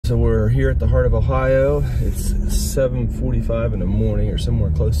So we're here at the heart of Ohio. It's 7:45 in the morning or somewhere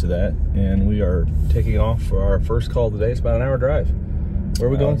close to that. And we are taking off for our first call today. It's about an hour drive. Where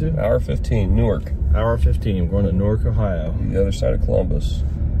are we going to? Hour 15, Newark. Hour 15, we're going to Newark, Ohio. The other side of Columbus.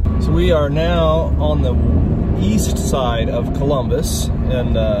 So we are now on the east side of Columbus,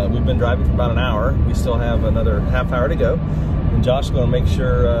 and we've been driving for about an hour. We still have another half hour to go. And Josh is going to make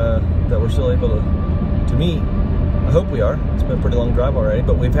sure that we're still able to meet. I hope we are. It's been a pretty long drive already,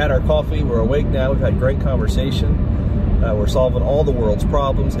 but we've had our coffee. We're awake now. We've had great conversation. We're solving all the world's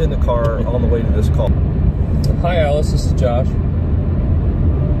problems in the car on the way to this call. Hi, Alice. This is Josh.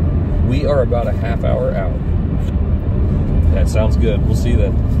 We are about a half hour out. That sounds good. We'll see you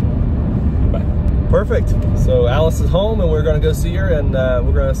then. Bye. Perfect. So Alice is home, and we're going to go see her, and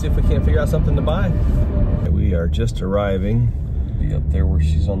we're going to see if we can't figure out something to buy. We are just arriving. Be up there where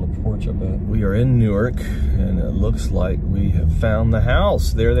she's on the porch, I bet. We are in Newark, and it looks like we have found the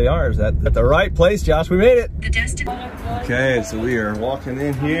house. There they are. Is that at the right place, Josh? We made it. Okay, so we are walking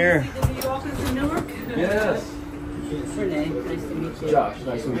in here. You walking to Newark? Yes. What's your name? Nice to meet you. Josh,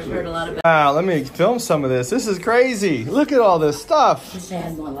 nice to meet you. I've heard a lot about. Wow, let me film some of this. This is crazy. Look at all this stuff. I wish I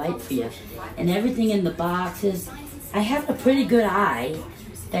had more light for you. And everything in the boxes. I have a pretty good eye,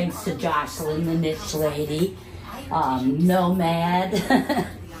 thanks to Jocelyn, the niche lady. Nomad.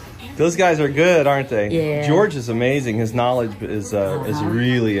 Those guys are good, aren't they? Yeah. George is amazing. His knowledge is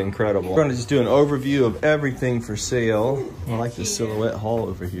really incredible. We're going to just do an overview of everything for sale. I like this silhouette haul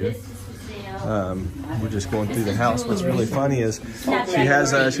over here. We're just going through the house. What's really funny is she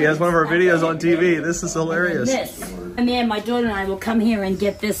has one of our videos on TV. This is hilarious. And then my daughter and I will come here and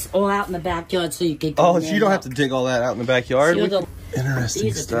get this all out in the backyard so you can. Oh, so you don't have to dig all that out in the backyard. Interesting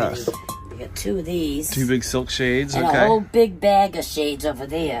These are stuff. We got two of these. Two big silk shades. And okay. a whole big bag of shades over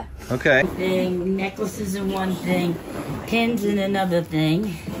there. Okay. Thing, necklaces in one thing, pins in another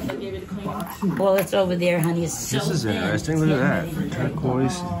thing. Well, it's over there, honey. It's so This is thin. interesting. Look at that.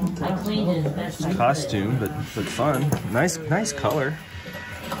 Turquoise. I cleaned it as best I could. Costume, but fun. Nice color.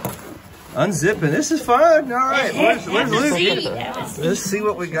 Unzipping. This is fun. All right. Where's Luke? Let's see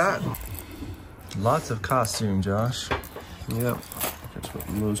what we got. Lots of costume, Josh. Yep. That's what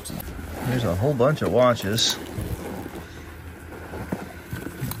most of. There's a whole bunch of watches.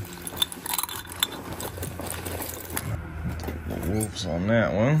 The wolves on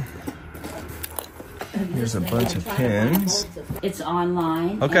that one. Here's a bunch of pins. It's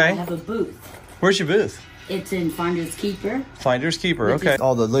online. Okay. And I have a booth. Where's your booth? It's in Finders Keeper. Finders Keeper. Okay.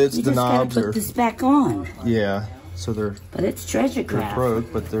 All the lids, You the just gotta knobs put are. this back on. Yeah. So they're But it's treasure craft.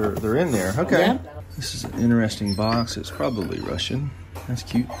 broke, but they're in there. Okay. Yep. This is an interesting box. It's probably Russian. That's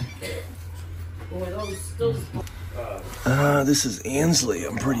cute. This is Ansley,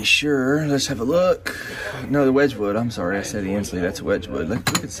 I'm pretty sure. Let's have a look. No, the Wedgwood. I'm sorry, I said Ansley. That's Wedgwood. We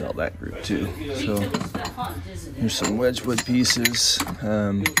could sell that group too. So here's some Wedgwood pieces.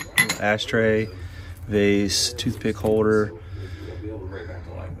 Ashtray, vase, toothpick holder,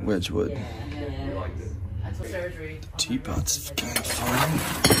 Wedgwood. Teapot's kind of fun.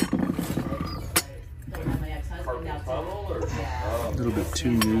 A little bit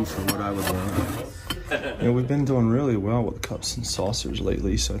too new for what I would want. You know, we've been doing really well with cups and saucers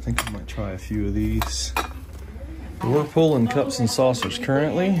lately, so I think I might try a few of these. We're pulling cups and saucers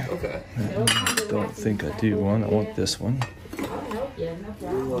currently. Okay. I don't think I do one. I want this one.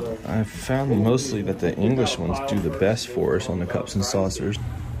 I've found mostly that the English ones do the best for us on the cups and saucers.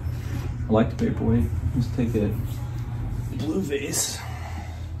 I like the paperweight. Let's take a blue vase.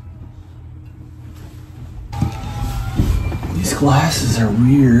 These glasses are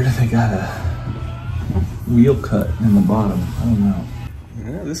weird. They got a wheel cut in the bottom. I don't know.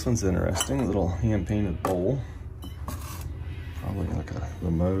 Yeah, this one's interesting. A little hand-painted bowl. Probably like a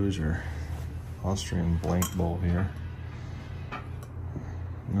Limoges or Austrian blank bowl here.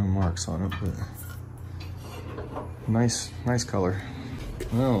 No marks on it, but nice color.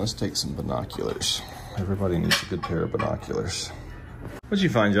 Well, let's take some binoculars. Everybody needs a good pair of binoculars. What'd you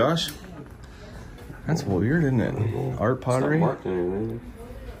find, Josh? That's weird, isn't it? Art pottery.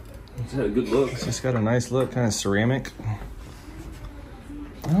 It's got a good look. It's just got a nice look, kind of ceramic.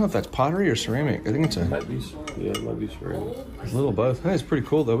 I don't know if that's pottery or ceramic. I think it's a Might be, yeah, it might be ceramic. a little both. Hey, it's pretty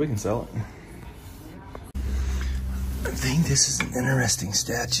cool though. We can sell it. I think this is an interesting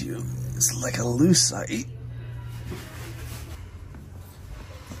statue. It's like a lucite.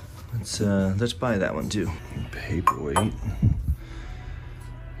 Let's buy that one too. Paperweight.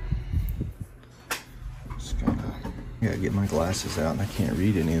 I gotta get my glasses out. I can't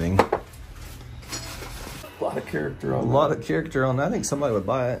read anything. A lot of character on A lot of character on that. I think somebody would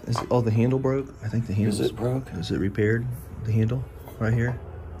buy it. Oh, the handle broke? I think the handle Is it broke? Is it repaired? The handle right here?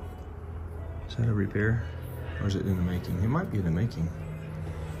 Is that a repair? Or is it in the making? It might be in the making.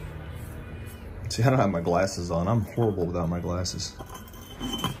 See, I don't have my glasses on. I'm horrible without my glasses.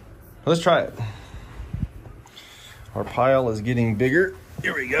 Let's try it. Our pile is getting bigger.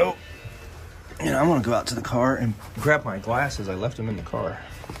 Here we go. And I'm gonna go out to the car and grab my glasses. I left them in the car.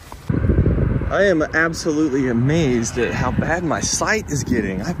 I am absolutely amazed at how bad my sight is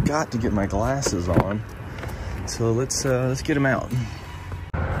getting. I've got to get my glasses on. So let's get them out.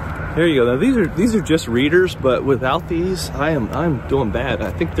 There you go. Now these are just readers, but without these, I'm doing bad.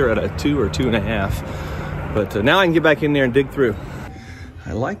 I think they're at a 2 or 2.5. But now I can get back in there and dig through.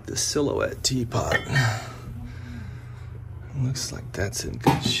 I like the Silhouette teapot. Looks like that's in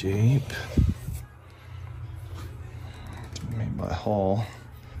good shape. It's made by Hall.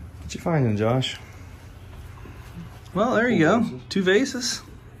 What you finding, Josh? Well, there you go. 2 vases.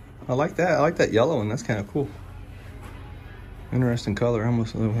 I like that. I like that yellow one. That's kind of cool. Interesting color.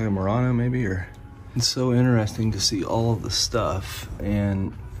 Almost like a Murano maybe, or it's so interesting to see all of the stuff,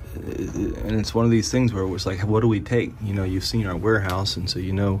 and it's one of these things where it was like, what do we take? You know, you've seen our warehouse, and so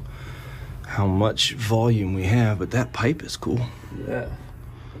you know how much volume we have, but that pipe is cool. Yeah,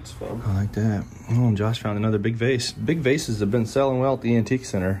 it's fun. I like that. Oh, and Josh found another big vase. Big vases have been selling well at the antique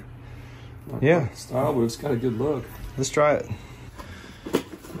center. Yeah. Style, but it's got a good look. Let's try it.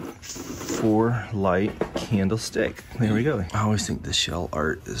 4 light candlestick. There we go. I always think the shell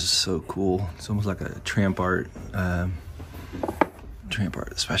art is so cool. It's almost like a tramp art,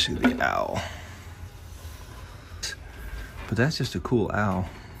 especially the owl. But that's just a cool owl.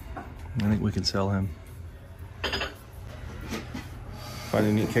 I think we can sell him. Find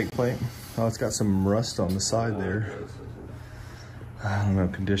a neat cake plate. Oh, it's got some rust on the side there. I don't know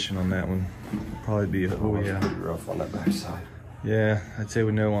condition on that one. Probably be a, oh yeah, pretty rough on that back side. Yeah, I'd say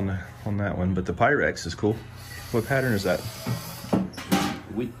we know on that one, but the Pyrex is cool. What pattern is that?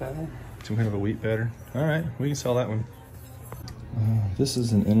 Wheat pattern? Some kind of a wheat pattern. All right, we can sell that one. This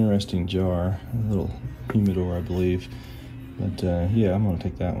is an interesting jar, a little humidor, I believe. But yeah, I'm gonna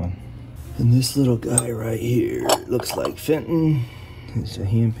take that one. And this little guy right here looks like Fenton. It's a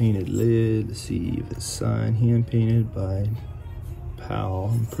hand-painted lid. Let's see if it's signed, hand-painted by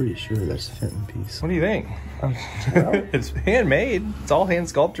Powell. I'm pretty sure that's a Fenton piece. What do you think? Well, it's handmade. It's all hand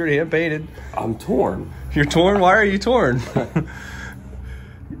sculptured, hand painted. I'm torn. You're torn? Why are you torn?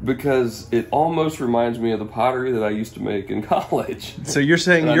 Because it almost reminds me of the pottery that I used to make in college. So you're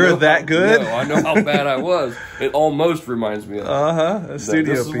saying you're that good? No, I know how bad I was. It almost reminds me of that. A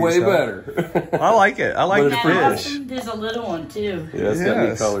studio piece. This is way better. I like it. I like the fish. There's a little one too. Yeah, it's got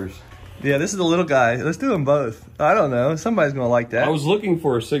neat colors. Yeah, this is the little guy. Let's do them both. I don't know. Somebody's gonna like that. I was looking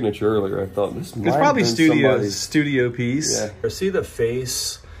for a signature earlier. I thought this might it's probably have been studio piece. Yeah. See the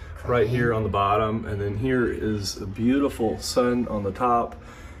face right here on the bottom, and then here is a beautiful sun on the top.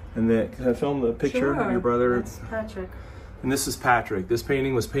 And then can I film the picture of your brother? That's Patrick. And this is Patrick. This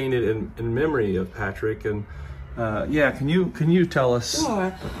painting was painted in memory of Patrick. And yeah, can you tell us?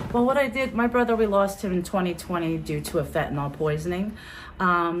 Sure. Well, what I did, my brother, we lost him in 2020 due to a fentanyl poisoning.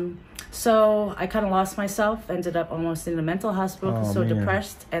 So I kind of lost myself, ended up almost in the mental hospital, so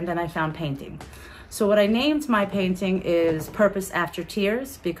depressed, and then I found painting. So what I named my painting is Purpose After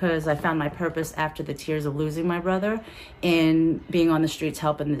Tears, because I found my purpose after the tears of losing my brother in being on the streets,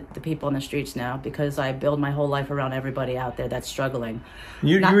 helping the people on the streets now, because I build my whole life around everybody out there that's struggling.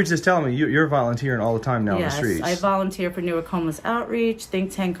 You were just telling me you're volunteering all the time now on the streets. Yes, I volunteer for Newark Homeless Outreach,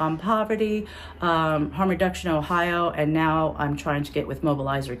 Think Tank on Poverty, Harm Reduction Ohio, and now I'm trying to get with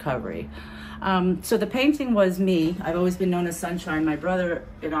Mobilize Recovery. So the painting was me. I've always been known as Sunshine. My brother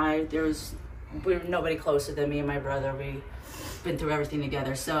and I, we're nobody closer than me and my brother. We've been through everything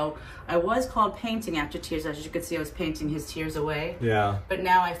together. So I was called Painting After Tears. As you could see, I was painting his tears away. Yeah. But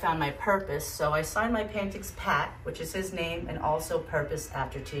now I found my purpose. So I signed my paintings Pat, which is his name, and also Purpose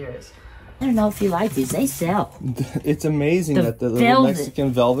After Tears. I don't know if you like these. They sell. It's amazing that the little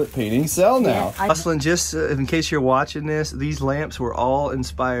Mexican velvet paintings sell now. Yeah, Jocelyn, just in case you're watching this, these lamps were all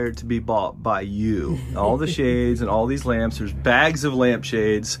inspired to be bought by you. All the shades and all these lamps. There's bags of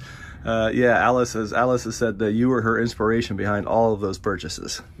lampshades. Yeah, Alice has said that you were her inspiration behind all of those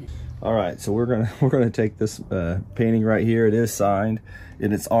purchases. All right, so we're gonna take this painting right here. It is signed,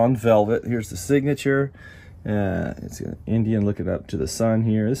 and it's on velvet. Here's the signature. It's an Indian looking up to the sun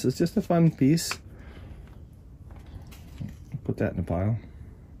here. This is just a fun piece. Put that in the pile.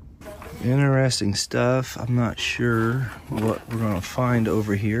 Interesting stuff. I'm not sure what we're gonna find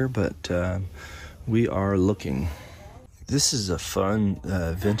over here, but we are looking. This is a fun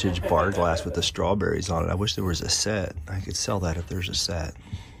vintage bar glass with the strawberries on it. I wish there was a set. I could sell that if there's a set.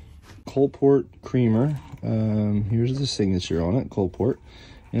 Coalport creamer. Here's the signature on it, Coalport.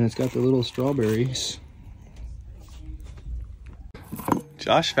 And it's got the little strawberries.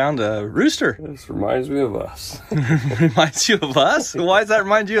 Josh found a rooster. This reminds me of us. Reminds you of us? Why does that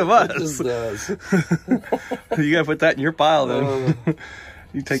remind you of us? It just does. You gotta put that in your pile then.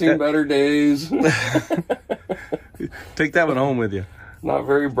 You take Seen that. better days. Take that one home with you. Not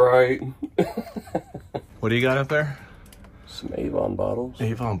very bright. What do you got up there? Some Avon bottles.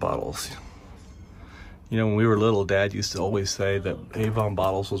 Avon bottles. You know, when we were little, Dad used to always say that Avon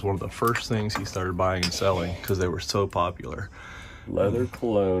bottles was one of the first things he started buying and selling because they were so popular. Leather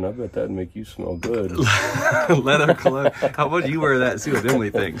cologne. I bet that'd make you smell good. Leather cologne. How about you wear that and see what Emily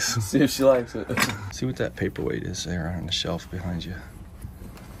thinks? See if she likes it. See what that paperweight is there on the shelf behind you.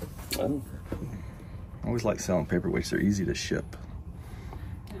 Oh. I always like selling paperweights. They're easy to ship.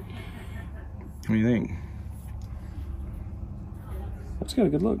 What do you think? That's got a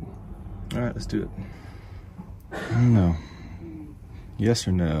good look. All right, let's do it. I don't know. Yes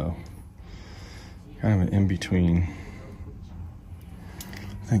or no? Kind of an in-between.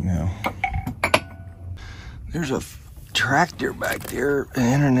 I think no. There's a tractor back there,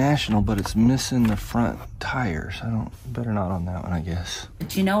 an International, but it's missing the front tires. Better not on that one, I guess.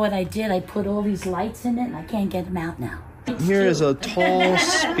 But you know what I did? I put all these lights in it and I can't get them out now. Here is a tall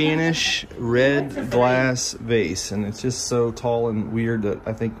Spanish red glass vase, and it's just so tall and weird that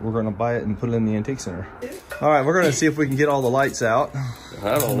I think we're going to buy it and put it in the antique center. All right, we're going to see if we can get all the lights out.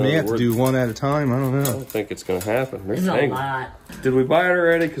 I don't know. We may have to do one at a time. I don't I know. don't think it's going to happen. There's a lot. Did we buy it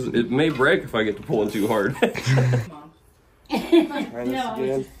already? Because it may break if I get to pulling too hard. Try this again.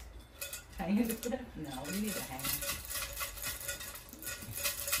 Hang it? No, we need to hang it.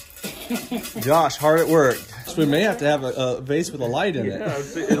 Josh, hard at work. So we may have to have a vase with a light in it. Yeah,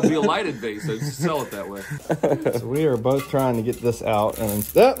 it'll be a lighted vase. I'd sell it that way. So we are both trying to get this out, and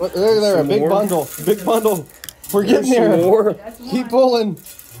look there, a big more? bundle, big bundle. We're getting Some there. more. Keep pulling.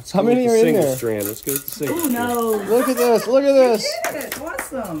 How many are in Single there? strand. Let's go with the single Oh no! Look at this! Look at this!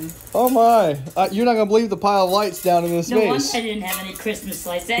 Awesome. Oh my! You're not gonna believe the pile of lights down in this No wonder vase. I didn't have any Christmas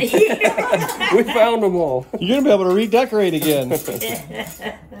lights that year. We found them all. You're gonna be able to redecorate again. This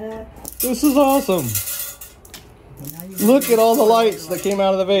is awesome. Look at all the lights that came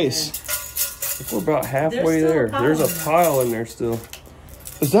out of the vase. We're about halfway There's still there. a pile There's a in there. pile in there still.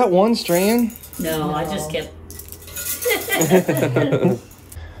 Is that one strand? No, I just kept.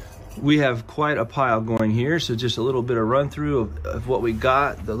 We have quite a pile going here, so just a little bit of run through of what we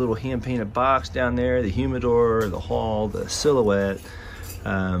got. The little hand painted box down there, the humidor, the hall, the silhouette.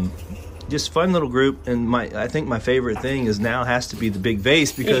 Just fun little group, and I think my favorite thing is now has to be the big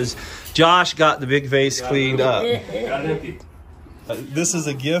vase because Josh got the big vase cleaned up. This is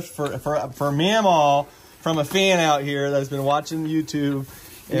a gift for Mamaw from a fan out here that's been watching YouTube.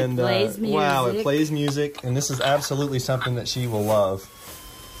 And plays music. Wow, it plays music, and this is absolutely something that she will love.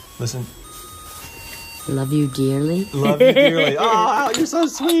 Listen. Love you dearly. Love you dearly. Oh, you're so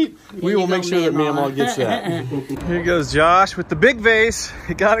sweet. We will make sure that Mamaw. Mamaw gets that. Here goes Josh with the big vase.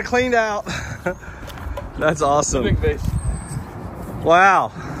 He got it cleaned out. That's awesome. Big vase.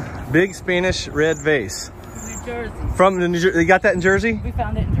 Wow. Big Spanish red vase. New Jersey. From the New Jersey. You got that in Jersey? We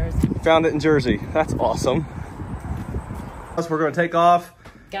found it in Jersey. Found it in Jersey. That's awesome. We're going to take off.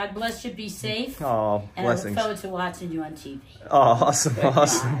 God bless you. Be safe. Oh, And blessings. I look forward to watching you on TV. Oh, awesome.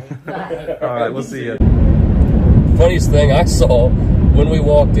 Awesome. Bye. All right, we'll see you. Funniest thing I saw when we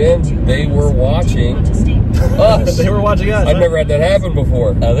walked in, they were watching us. They were watching us. I've never had that happen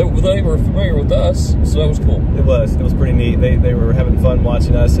before. They were familiar with us, so that was cool. It was pretty neat. They were having fun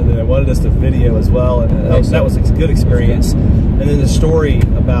watching us, and then they wanted us to video as well, and that was a good experience. And then the story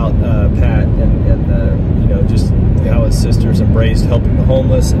about Pat and you know, just how his sisters embraced helping the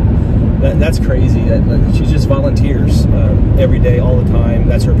homeless, and that's crazy. She just volunteers every day, all the time.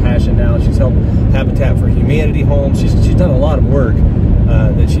 That's her passion now. She's helped Habitat for Humanity homes. She's done a lot of work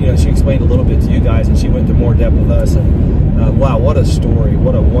that she explained a little bit to you guys, and she went into more depth with us. And wow, what a story!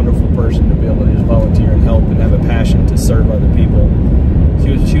 What a wonderful person to be able to just volunteer and help and have a passion to serve other people.